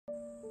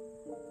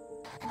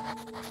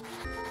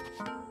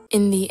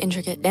In the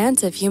intricate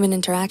dance of human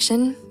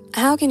interaction,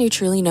 how can you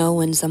truly know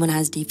when someone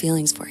has deep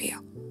feelings for you?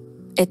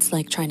 It's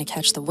like trying to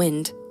catch the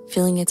wind,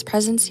 feeling its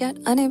presence yet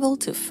unable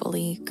to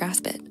fully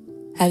grasp it.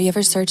 Have you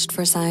ever searched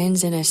for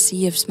signs in a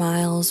sea of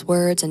smiles,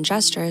 words, and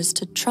gestures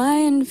to try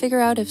and figure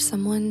out if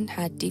someone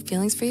had deep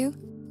feelings for you?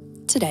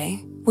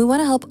 Today, we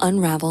want to help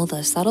unravel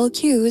the subtle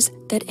cues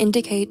that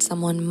indicate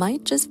someone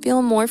might just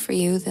feel more for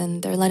you than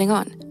they're letting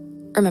on.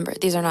 Remember,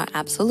 these are not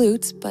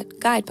absolutes, but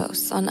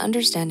guideposts on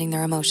understanding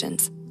their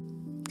emotions.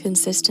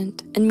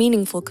 Consistent and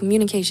meaningful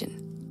communication.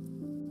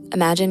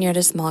 Imagine you're at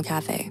a small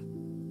cafe,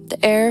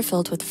 the air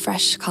filled with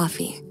fresh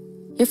coffee.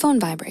 Your phone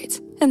vibrates,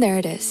 and there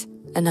it is,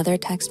 another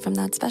text from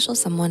that special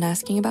someone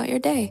asking about your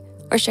day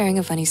or sharing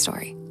a funny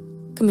story.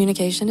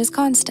 Communication is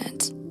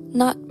constant,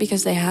 not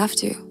because they have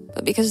to,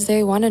 but because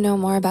they want to know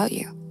more about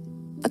you.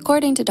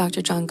 According to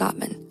Dr. John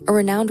Gottman, a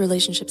renowned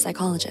relationship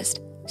psychologist,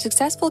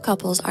 successful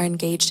couples are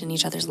engaged in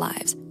each other's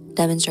lives,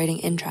 demonstrating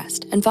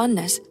interest and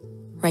fondness.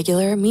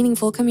 Regular,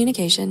 meaningful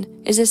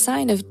communication is a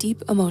sign of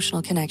deep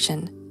emotional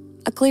connection,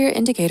 a clear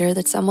indicator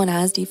that someone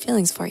has deep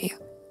feelings for you.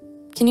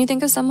 Can you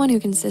think of someone who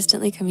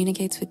consistently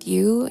communicates with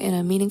you in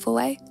a meaningful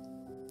way?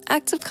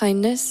 Acts of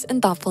kindness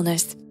and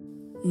thoughtfulness.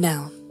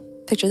 Now,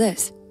 picture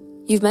this.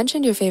 You've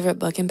mentioned your favorite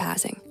book in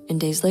passing, and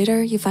days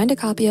later, you find a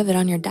copy of it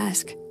on your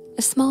desk,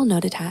 a small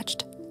note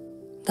attached.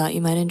 Thought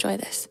you might enjoy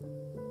this.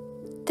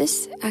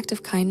 This act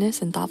of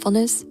kindness and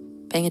thoughtfulness,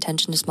 paying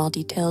attention to small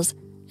details,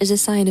 is a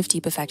sign of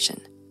deep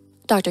affection.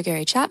 Dr.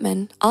 Gary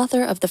Chapman,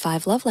 author of The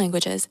 5 Love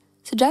Languages,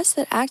 suggests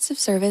that acts of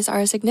service are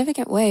a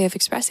significant way of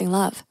expressing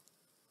love.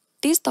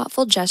 These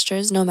thoughtful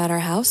gestures, no matter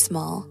how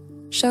small,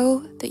 show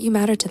that you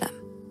matter to them,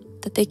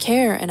 that they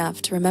care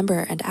enough to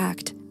remember and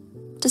act.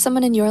 Does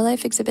someone in your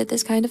life exhibit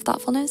this kind of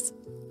thoughtfulness?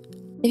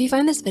 If you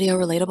find this video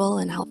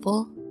relatable and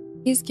helpful,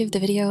 please give the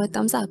video a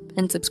thumbs up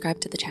and subscribe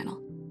to the channel.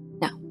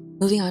 Now,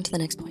 moving on to the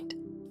next point.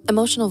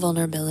 Emotional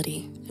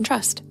vulnerability and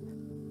trust.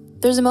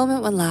 There's a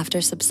moment when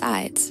laughter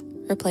subsides,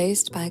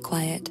 replaced by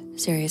quiet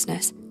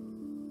seriousness.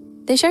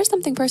 They share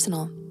something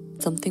personal,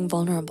 something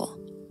vulnerable,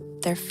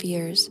 their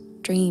fears,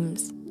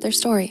 dreams, their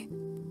story.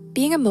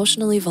 Being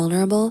emotionally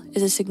vulnerable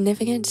is a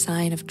significant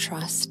sign of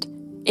trust,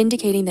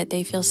 indicating that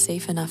they feel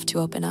safe enough to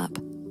open up.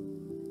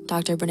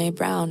 Dr. Brené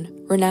Brown,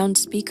 renowned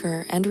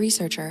speaker and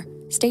researcher,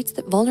 states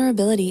that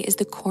vulnerability is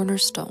the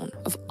cornerstone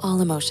of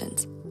all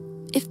emotions.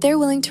 If they're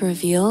willing to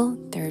reveal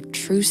their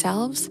true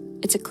selves,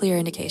 it's a clear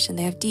indication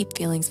they have deep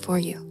feelings for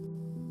you.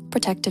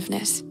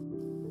 Protectiveness.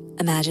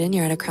 Imagine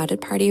you're at a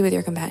crowded party with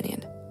your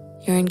companion.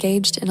 You're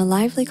engaged in a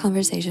lively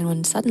conversation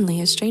when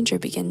suddenly a stranger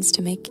begins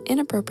to make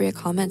inappropriate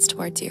comments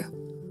towards you.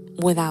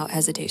 Without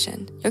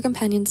hesitation, your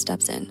companion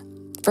steps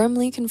in,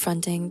 firmly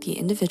confronting the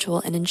individual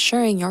and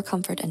ensuring your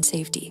comfort and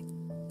safety.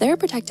 Their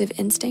protective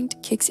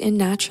instinct kicks in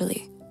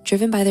naturally,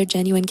 driven by their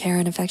genuine care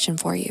and affection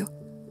for you.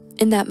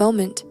 In that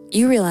moment,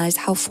 you realize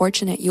how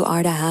fortunate you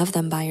are to have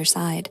them by your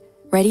side,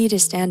 ready to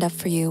stand up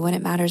for you when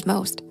it matters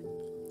most.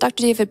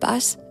 Dr. David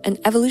Buss, an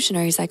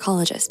evolutionary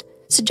psychologist,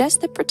 suggests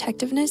that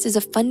protectiveness is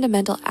a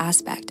fundamental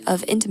aspect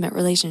of intimate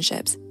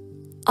relationships,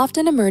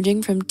 often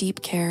emerging from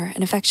deep care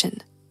and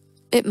affection.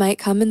 It might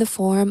come in the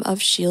form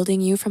of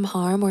shielding you from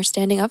harm or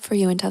standing up for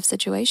you in tough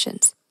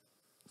situations.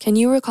 Can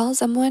you recall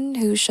someone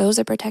who shows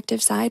a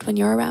protective side when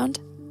you're around?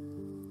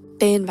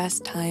 They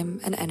invest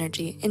time and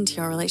energy into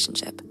your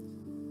relationship.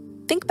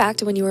 Think back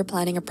to when you were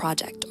planning a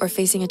project or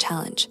facing a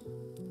challenge.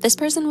 This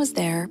person was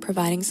there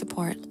providing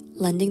support,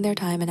 lending their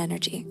time and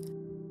energy.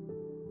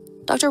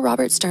 Dr.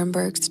 Robert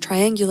Sternberg's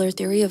triangular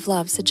theory of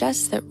love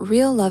suggests that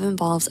real love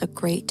involves a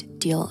great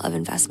deal of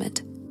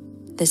investment.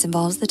 This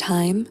involves the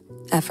time,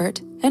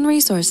 effort, and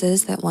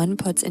resources that one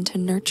puts into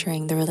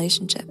nurturing the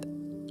relationship.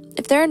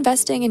 If they're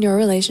investing in your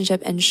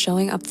relationship and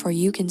showing up for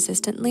you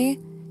consistently,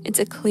 it's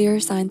a clear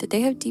sign that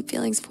they have deep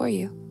feelings for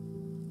you.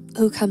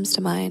 Who comes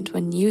to mind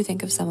when you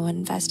think of someone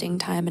investing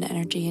time and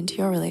energy into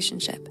your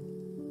relationship?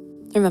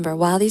 Remember,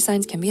 while these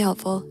signs can be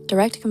helpful,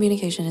 direct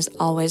communication is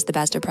always the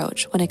best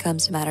approach when it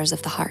comes to matters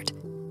of the heart.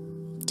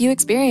 Do you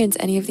experience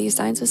any of these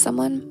signs with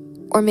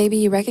someone? Or maybe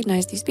you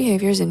recognize these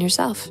behaviors in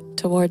yourself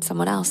towards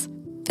someone else?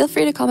 Feel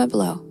free to comment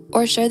below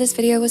or share this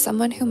video with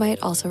someone who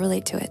might also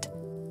relate to it.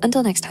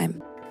 Until next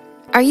time.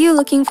 Are you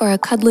looking for a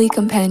cuddly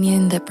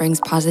companion that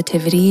brings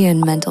positivity and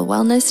mental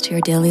wellness to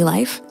your daily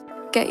life?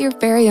 Get your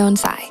very own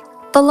Psy.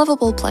 The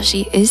lovable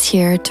plushie is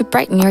here to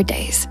brighten your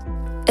days.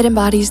 It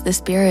embodies the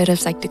spirit of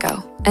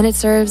Psych2Go, and it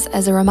serves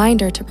as a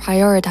reminder to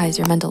prioritize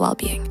your mental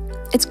well-being.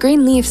 Its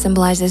green leaf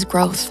symbolizes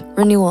growth,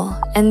 renewal,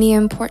 and the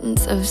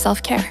importance of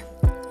self-care.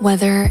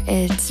 Whether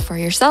it's for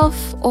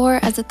yourself or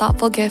as a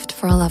thoughtful gift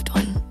for a loved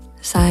one,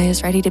 Psy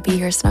is ready to be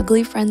your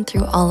snuggly friend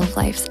through all of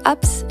life's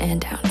ups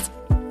and downs.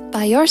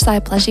 Buy your Psy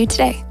plushie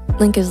today.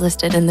 Link is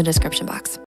listed in the description box.